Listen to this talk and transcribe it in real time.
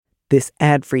This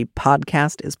ad-free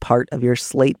podcast is part of your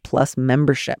Slate Plus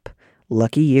membership.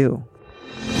 Lucky you.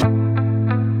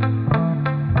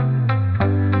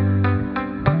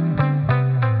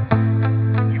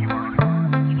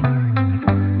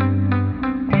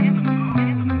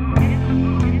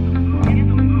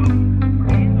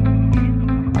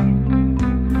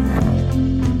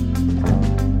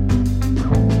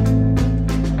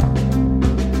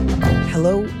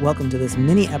 Hello, welcome to this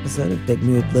mini episode of Big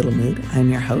Mood, Little Mood.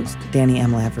 I'm your host, Danny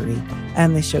M. Lavery,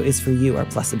 and this show is for you, our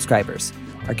Plus subscribers.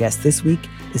 Our guest this week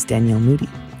is Danielle Moody,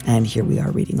 and here we are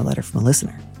reading a letter from a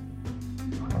listener.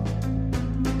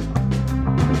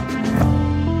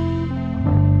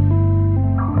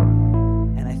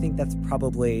 And I think that's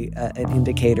probably an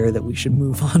indicator that we should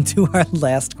move on to our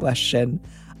last question.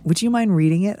 Would you mind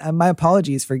reading it? My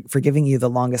apologies for giving you the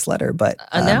longest letter, but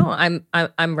no,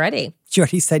 I'm ready. You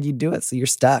already said you'd do it, so you're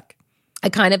stuck. I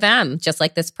kind of am, just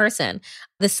like this person.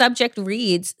 The subject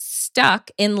reads, "Stuck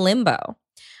in limbo."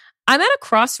 I'm at a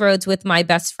crossroads with my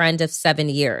best friend of 7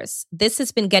 years. This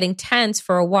has been getting tense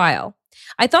for a while.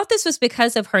 I thought this was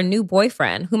because of her new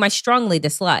boyfriend, whom I strongly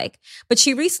dislike, but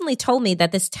she recently told me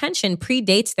that this tension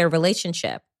predates their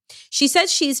relationship. She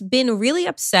says she's been really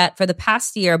upset for the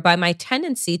past year by my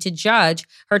tendency to judge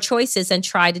her choices and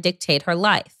try to dictate her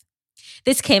life.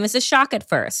 This came as a shock at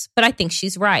first, but I think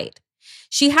she's right.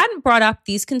 She hadn't brought up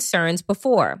these concerns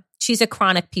before. She's a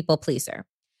chronic people pleaser.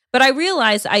 But I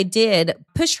realized I did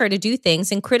push her to do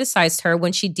things and criticized her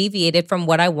when she deviated from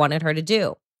what I wanted her to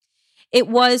do. It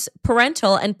was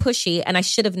parental and pushy, and I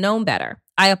should have known better.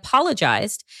 I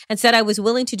apologized and said I was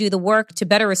willing to do the work to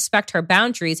better respect her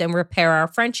boundaries and repair our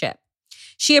friendship.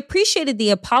 She appreciated the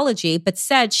apology, but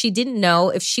said she didn't know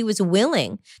if she was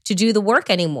willing to do the work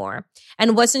anymore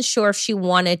and wasn't sure if she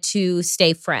wanted to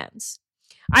stay friends.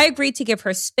 I agreed to give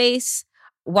her space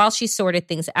while she sorted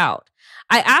things out.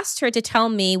 I asked her to tell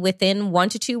me within 1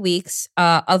 to 2 weeks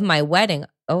of my wedding,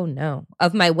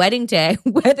 of my wedding day,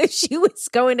 whether she was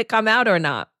going to come out or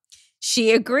not.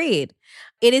 She agreed.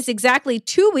 It is exactly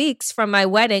 2 weeks from my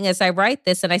wedding as I write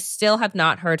this, and I still have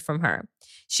not heard from her.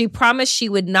 She promised she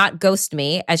would not ghost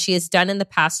me, as she has done in the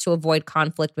past to avoid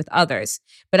conflict with others,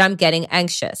 but I'm getting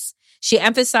anxious. She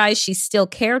emphasized she still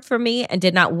cared for me and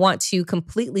did not want to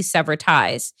completely sever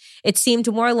ties. It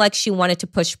seemed more like she wanted to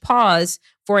push pause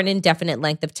for an indefinite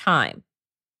length of time.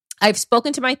 I've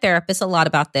spoken to my therapist a lot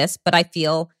about this, but I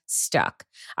feel stuck.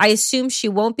 I assume she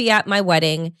won't be at my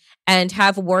wedding and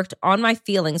have worked on my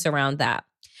feelings around that.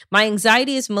 My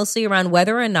anxiety is mostly around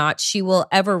whether or not she will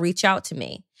ever reach out to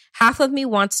me. Half of me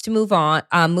wants to move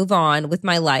on with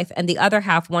my life, and the other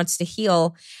half wants to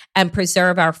heal and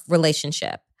preserve our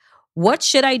relationship. What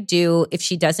should I do if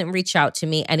she doesn't reach out to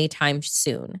me anytime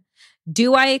soon?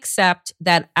 Do I accept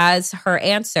that as her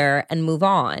answer and move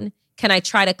on? Can I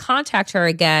try to contact her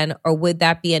again, or would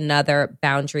that be another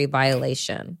boundary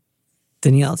violation?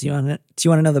 Danielle, do you want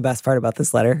to know the best part about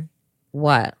this letter?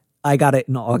 What? I got it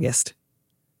in August.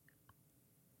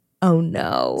 Oh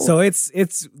no. So this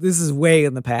is way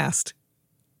in the past.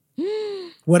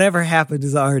 Whatever happened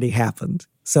has already happened.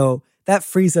 So that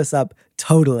frees us up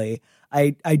totally.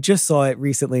 I just saw it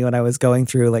recently when I was going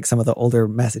through like some of the older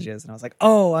messages, and I was like,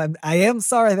 oh, I am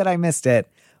sorry that I missed it,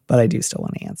 but I do still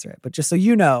want to answer it. But just so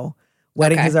you know,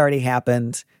 wedding has already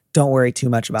happened. Don't worry too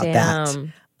much about that.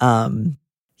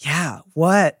 Yeah.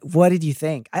 What did you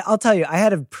think? I'll tell you, I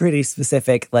had a pretty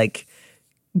specific like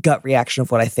gut reaction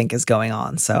of what I think is going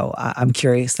on. So I'm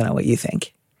curious to know what you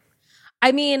think.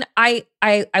 I mean, I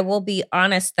will be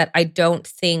honest that I don't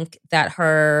think that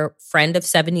her friend of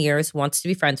 7 years wants to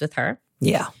be friends with her.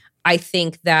 Yeah. I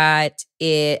think that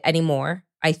anymore.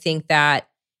 I think that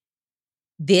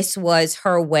this was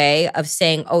her way of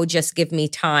saying, oh, just give me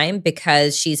time,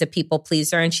 because she's a people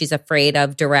pleaser and she's afraid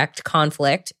of direct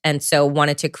conflict, and so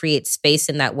wanted to create space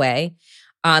in that way.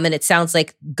 And it sounds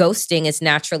like ghosting is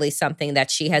naturally something that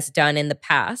she has done in the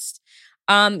past.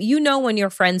 You know when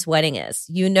your friend's wedding is.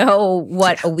 You know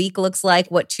what a week looks like,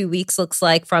 what 2 weeks looks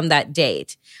like from that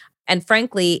date. And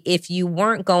frankly, if you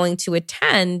weren't going to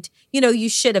attend, you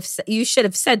should have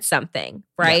said something,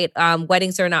 right? Yeah.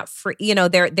 Weddings are not free.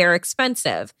 They're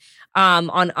expensive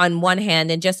on one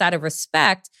hand, and just out of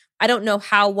respect, I don't know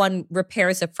how one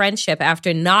repairs a friendship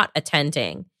after not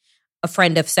attending a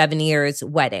friend of 7 years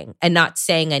wedding and not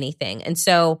saying anything. And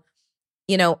so,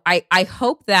 I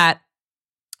hope that,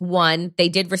 one, they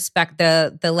did respect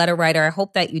the letter writer. I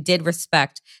hope that you did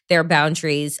respect their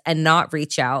boundaries and not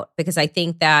reach out, because I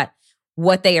think that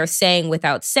what they are saying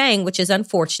without saying, which is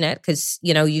unfortunate because,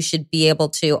 you should be able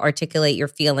to articulate your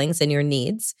feelings and your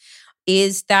needs,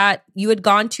 is that you had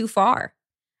gone too far.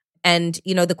 And,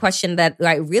 the question that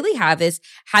I really have is,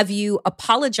 have you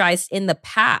apologized in the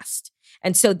past?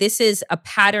 And so this is a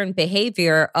pattern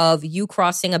behavior of you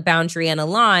crossing a boundary and a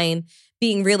line,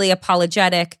 being really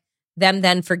apologetic, them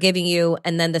then forgiving you,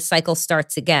 and then the cycle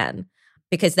starts again.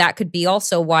 Because that could be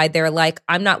also why they're like,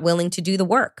 I'm not willing to do the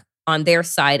work on their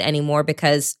side anymore,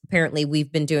 because apparently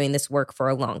we've been doing this work for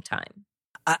a long time.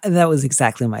 That was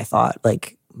exactly my thought.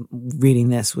 Like, reading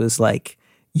this was like,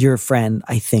 your friend,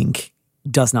 I think,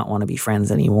 does not want to be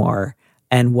friends anymore,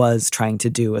 and was trying to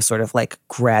do a sort of like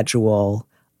gradual,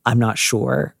 I'm not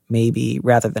sure, maybe,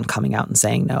 rather than coming out and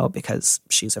saying no because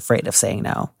she's afraid of saying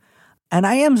no. And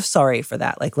I am sorry for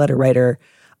that. Like, letter writer,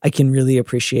 I can really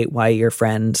appreciate why your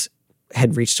friend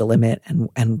had reached a limit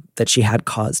and that she had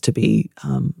cause to be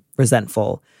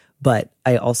resentful. But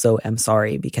I also am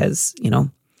sorry because,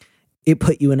 it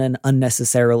put you in an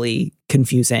unnecessarily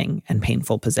confusing and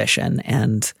painful position.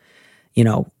 And,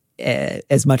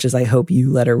 as much as I hope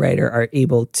you, letter writer, are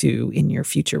able to, in your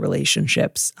future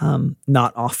relationships,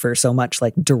 not offer so much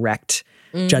like direct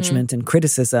judgment and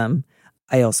criticism,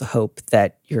 I also hope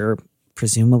that your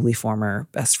presumably former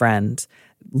best friend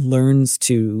learns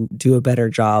to do a better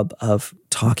job of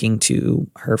talking to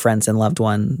her friends and loved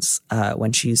ones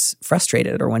when she's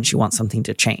frustrated or when she wants something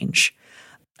to change.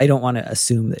 I don't want to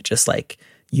assume that just like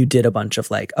you did a bunch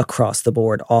of like across the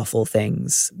board awful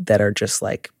things that are just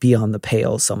like beyond the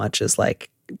pale, so much as like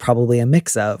probably a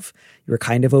mix of you were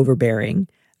kind of overbearing,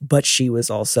 but she was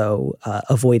also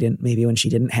avoidant maybe when she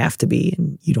didn't have to be,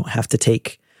 and you don't have to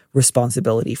take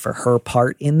responsibility for her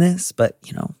part in this, but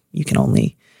you can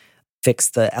only fix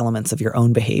the elements of your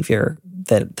own behavior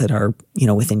that are,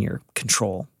 within your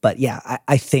control. But yeah,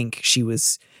 I think she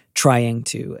was trying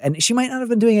to, and she might not have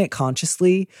been doing it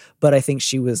consciously, but I think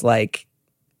she was like,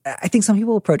 I think some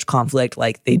people approach conflict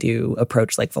like they do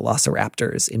approach like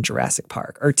velociraptors in Jurassic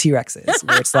Park or T-Rexes,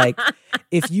 where it's like,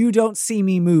 if you don't see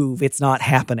me move, it's not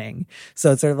happening.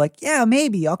 So it's sort of like, yeah,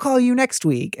 maybe I'll call you next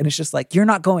week. And it's just like, you're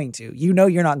not going to,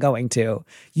 you're not going to.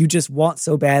 You just want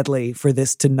so badly for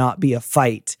this to not be a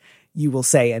fight, you will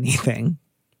say anything.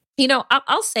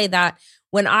 I'll say that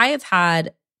when I have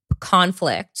had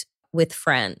conflict with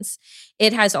friends,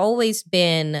 it has always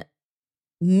been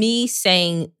me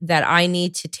saying that I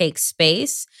need to take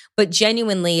space, but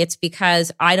genuinely it's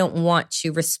because I don't want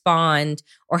to respond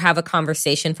or have a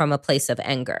conversation from a place of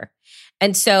anger.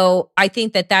 And so I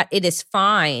think that it is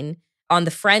fine on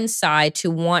the friend side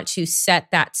to want to set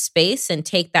that space and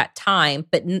take that time,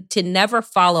 but to never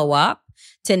follow up,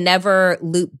 to never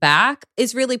loop back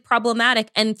is really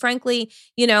problematic and frankly,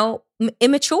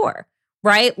 immature,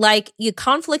 right? Like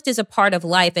conflict is a part of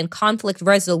life, and conflict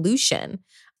resolution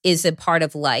is a part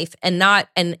of life, and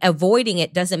avoiding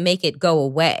it doesn't make it go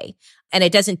away. And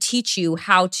it doesn't teach you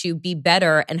how to be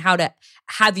better and how to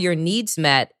have your needs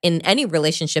met in any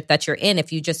relationship that you're in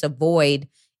if you just avoid,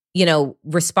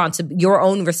 your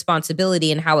own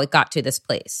responsibility and how it got to this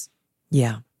place.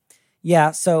 Yeah. Yeah.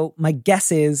 So my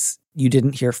guess is you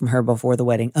didn't hear from her before the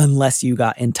wedding unless you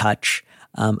got in touch.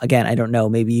 Again, I don't know.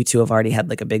 Maybe you two have already had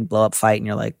like a big blow up fight and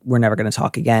you're like, we're never going to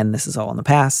talk again. This is all in the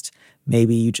past.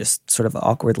 Maybe you just sort of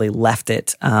awkwardly left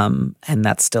it. And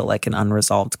that's still like an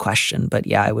unresolved question. But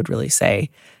yeah, I would really say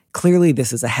clearly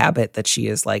this is a habit that she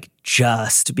is like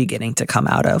just beginning to come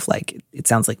out of. Like, it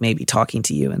sounds like maybe talking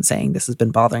to you and saying this has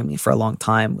been bothering me for a long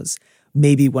time was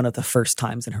maybe one of the first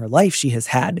times in her life she has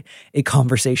had a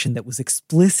conversation that was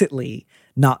explicitly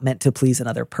not meant to please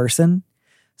another person.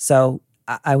 So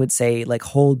I would say like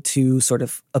hold two sort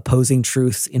of opposing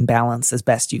truths in balance as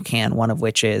best you can. One of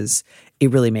which is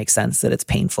it really makes sense that it's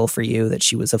painful for you that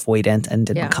she was avoidant and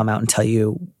didn't come out and tell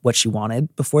you what she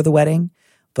wanted before the wedding,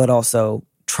 but also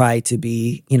try to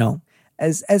be,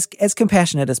 as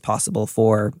compassionate as possible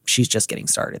for she's just getting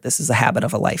started. This is a habit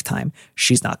of a lifetime.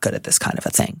 She's not good at this kind of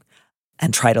a thing,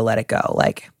 and try to let it go.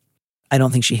 Like, I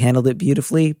don't think she handled it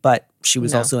beautifully, but she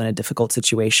was also in a difficult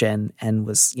situation and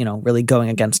was, really going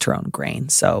against her own grain.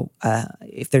 So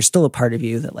if there's still a part of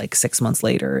you that like 6 months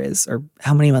later is, or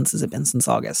how many months has it been since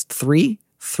August? Three,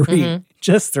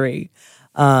 just three.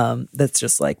 That's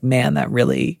just like, man, that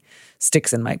really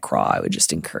sticks in my craw. I would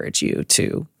just encourage you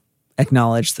to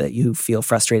acknowledge that you feel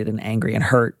frustrated and angry and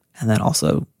hurt, and then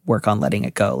also work on letting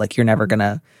it go. Like, you're never going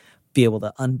to be able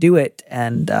to undo it.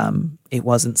 And it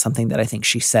wasn't something that I think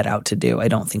she set out to do. I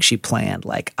don't think she planned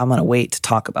like, I'm going to wait to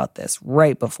talk about this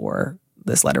right before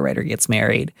this letter writer gets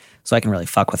married so I can really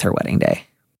fuck with her wedding day.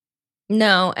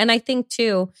 No. And I think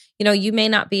too, you may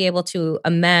not be able to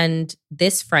amend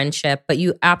this friendship, but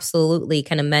you absolutely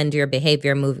can amend your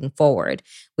behavior moving forward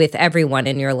with everyone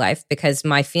in your life. Because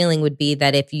my feeling would be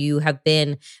that if you have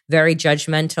been very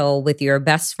judgmental with your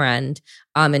best friend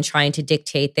and trying to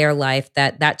dictate their life,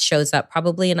 that shows up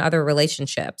probably in other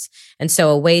relationships. And so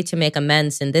a way to make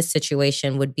amends in this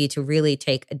situation would be to really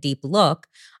take a deep look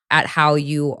at how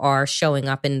you are showing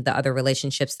up in the other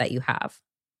relationships that you have.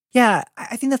 Yeah,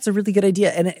 I think that's a really good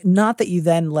idea. And not that you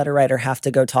then, letter writer, have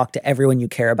to go talk to everyone you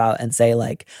care about and say,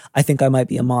 like, I think I might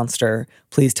be a monster.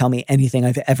 Please tell me anything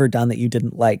I've ever done that you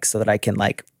didn't like so that I can,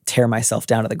 like, tear myself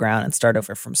down to the ground and start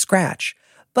over from scratch.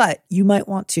 But you might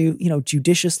want to,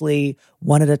 judiciously,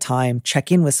 one at a time,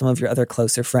 check in with some of your other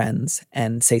closer friends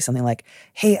and say something like,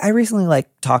 hey, I recently,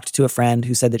 talked to a friend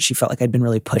who said that she felt like I'd been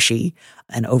really pushy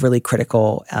and overly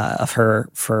critical of her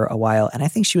for a while. And I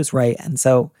think she was right. And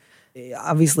so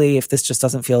obviously, if this just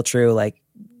doesn't feel true,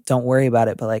 don't worry about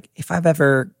it. But if I've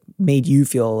ever made you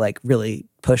feel really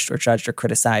pushed or judged or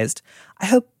criticized, I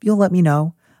hope you'll let me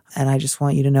know. And I just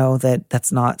want you to know that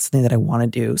that's not something that I want to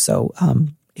do. So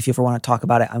if you ever want to talk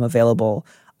about it, I'm available.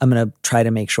 I'm going to try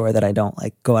to make sure that I don't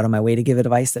go out of my way to give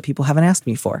advice that people haven't asked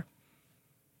me for.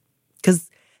 Because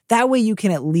that way you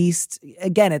can at least,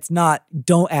 again, it's not,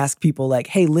 don't ask people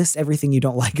hey, list everything you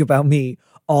don't like about me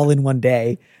all in one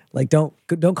day. Don't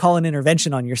call an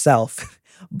intervention on yourself.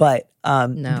 But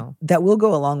no, that will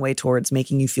go a long way towards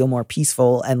making you feel more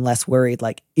peaceful and less worried.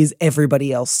 Is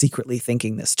everybody else secretly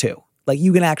thinking this too?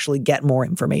 You can actually get more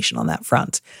information on that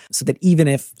front so that even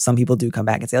if some people do come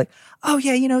back and say oh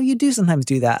yeah, you do sometimes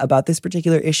do that about this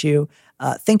particular issue.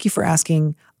 Thank you for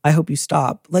asking. I hope you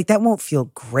stop. That won't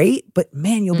feel great, but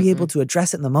man, you'll be able to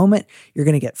address it in the moment. You're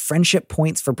going to get friendship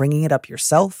points for bringing it up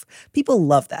yourself. People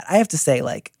love that. I have to say,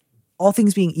 all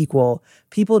things being equal,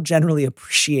 people generally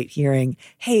appreciate hearing,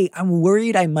 hey, I'm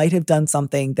worried I might have done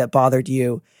something that bothered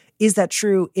you. Is that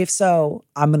true? If so,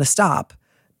 I'm going to stop.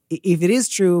 If it is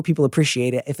true, people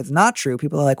appreciate it. If it's not true,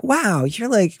 people are like, wow,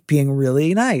 you're being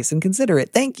really nice and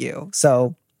considerate. Thank you.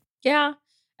 So, yeah.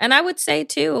 And I would say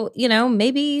too,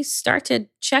 maybe start to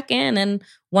check in and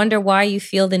wonder why you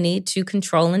feel the need to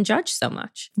control and judge so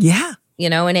much. Yeah.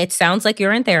 And it sounds like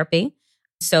you're in therapy.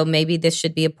 So maybe this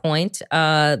should be a point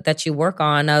that you work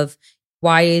on of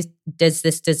why does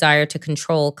this desire to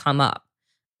control come up?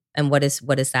 And what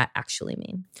does that actually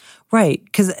mean? Right.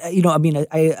 Because,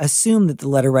 I assume that the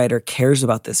letter writer cares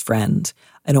about this friend.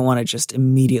 I don't want to just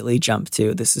immediately jump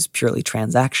to this is purely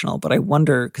transactional. But I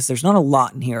wonder, because there's not a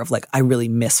lot in here of I really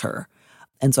miss her.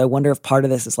 And so I wonder if part of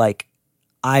this is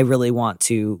I really want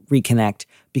to reconnect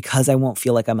because I won't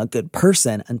feel like I'm a good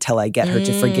person until I get her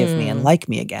to forgive me and like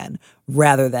me again,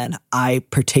 rather than I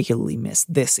particularly miss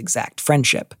this exact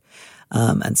friendship.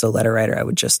 And so letter writer, I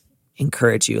would just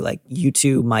encourage you, you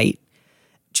two might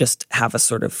just have a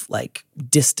sort of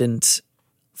distant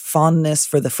fondness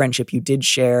for the friendship you did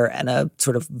share and a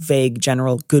sort of vague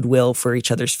general goodwill for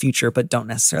each other's future, but don't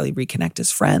necessarily reconnect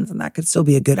as friends. And that could still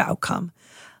be a good outcome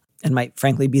and might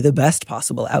frankly be the best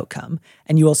possible outcome.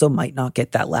 And you also might not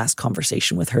get that last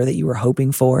conversation with her that you were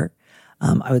hoping for.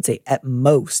 I would say at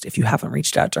most, if you haven't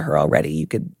reached out to her already, you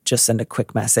could just send a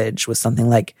quick message with something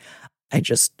like,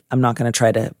 I'm not going to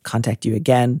try to contact you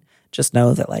again. Just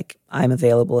know that I'm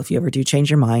available if you ever do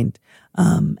change your mind.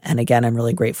 And again, I'm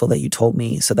really grateful that you told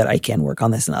me so that I can work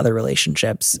on this in other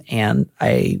relationships. And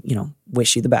I,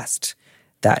 wish you the best.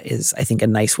 That is, I think, a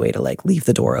nice way to leave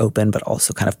the door open, but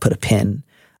also kind of put a pin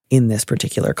in this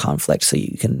particular conflict so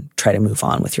you can try to move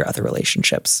on with your other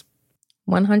relationships.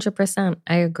 100%.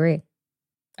 I agree.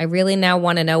 I really now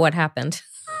want to know what happened.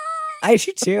 I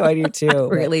do too. I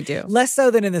really do. Less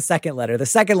so than in the second letter. The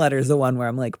second letter is the one where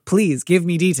I'm please give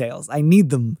me details. I need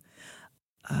them.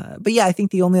 But yeah, I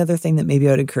think the only other thing that maybe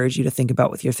I would encourage you to think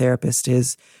about with your therapist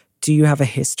is, do you have a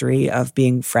history of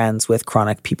being friends with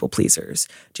chronic people pleasers?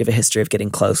 Do you have a history of getting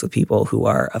close with people who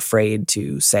are afraid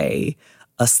to say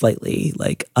a slightly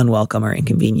unwelcome or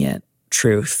inconvenient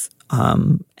truth?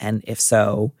 And if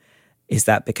so, is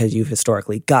that because you've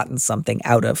historically gotten something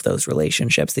out of those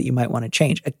relationships that you might want to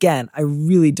change? Again, I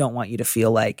really don't want you to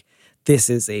feel like this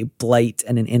is a blight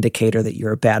and an indicator that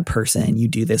you're a bad person and you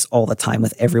do this all the time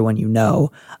with everyone you know.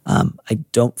 I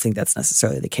don't think that's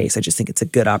necessarily the case. I just think it's a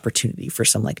good opportunity for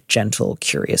some gentle,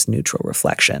 curious, neutral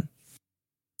reflection.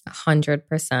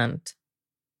 100%.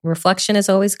 Reflection is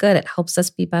always good. It helps us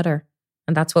be better.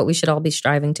 And that's what we should all be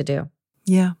striving to do.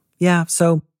 Yeah. Yeah.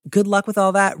 So good luck with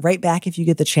all that. Write back if you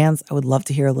get the chance. I would love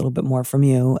to hear a little bit more from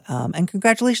you. And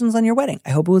congratulations on your wedding.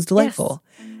 I hope it was delightful.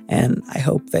 Yes. And I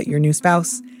hope that your new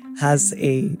spouse has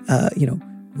a,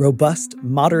 robust,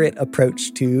 moderate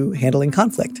approach to handling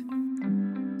conflict.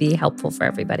 be helpful for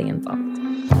everybody involved.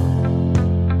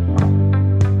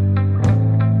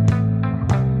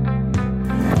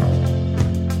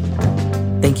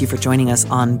 Thank you for joining us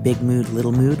on Big Mood,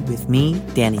 Little Mood with me,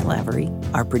 Danny Lavery.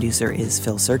 Our producer is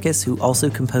Phil Circus, who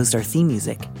also composed our theme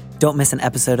music. Don't miss an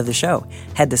episode of the show.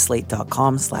 Head to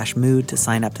slate.com/mood to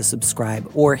sign up to subscribe,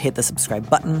 or hit the subscribe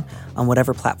button on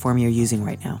whatever platform you're using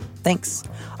right now. Thanks.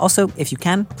 Also, if you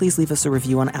can, please leave us a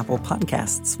review on Apple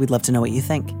Podcasts. We'd love to know what you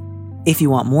think. If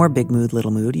you want more Big Mood, Little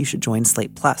Mood, you should join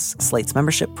Slate Plus, Slate's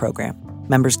membership program.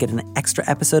 Members get an extra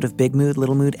episode of Big Mood,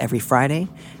 Little Mood every Friday,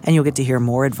 and you'll get to hear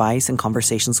more advice and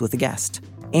conversations with a guest.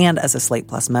 And as a Slate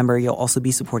Plus member, you'll also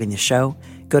be supporting the show.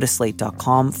 Go to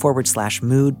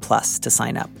slate.com/mood plus to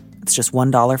sign up. It's just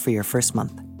 $1 for your first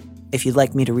month. If you'd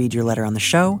like me to read your letter on the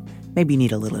show, maybe you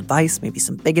need a little advice, maybe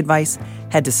some big advice,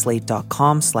 head to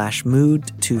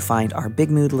slate.com/mood to find our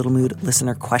Big Mood, Little Mood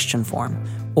listener question form,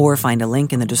 or find a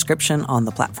link in the description on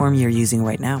the platform you're using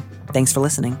right now. Thanks for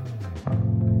listening.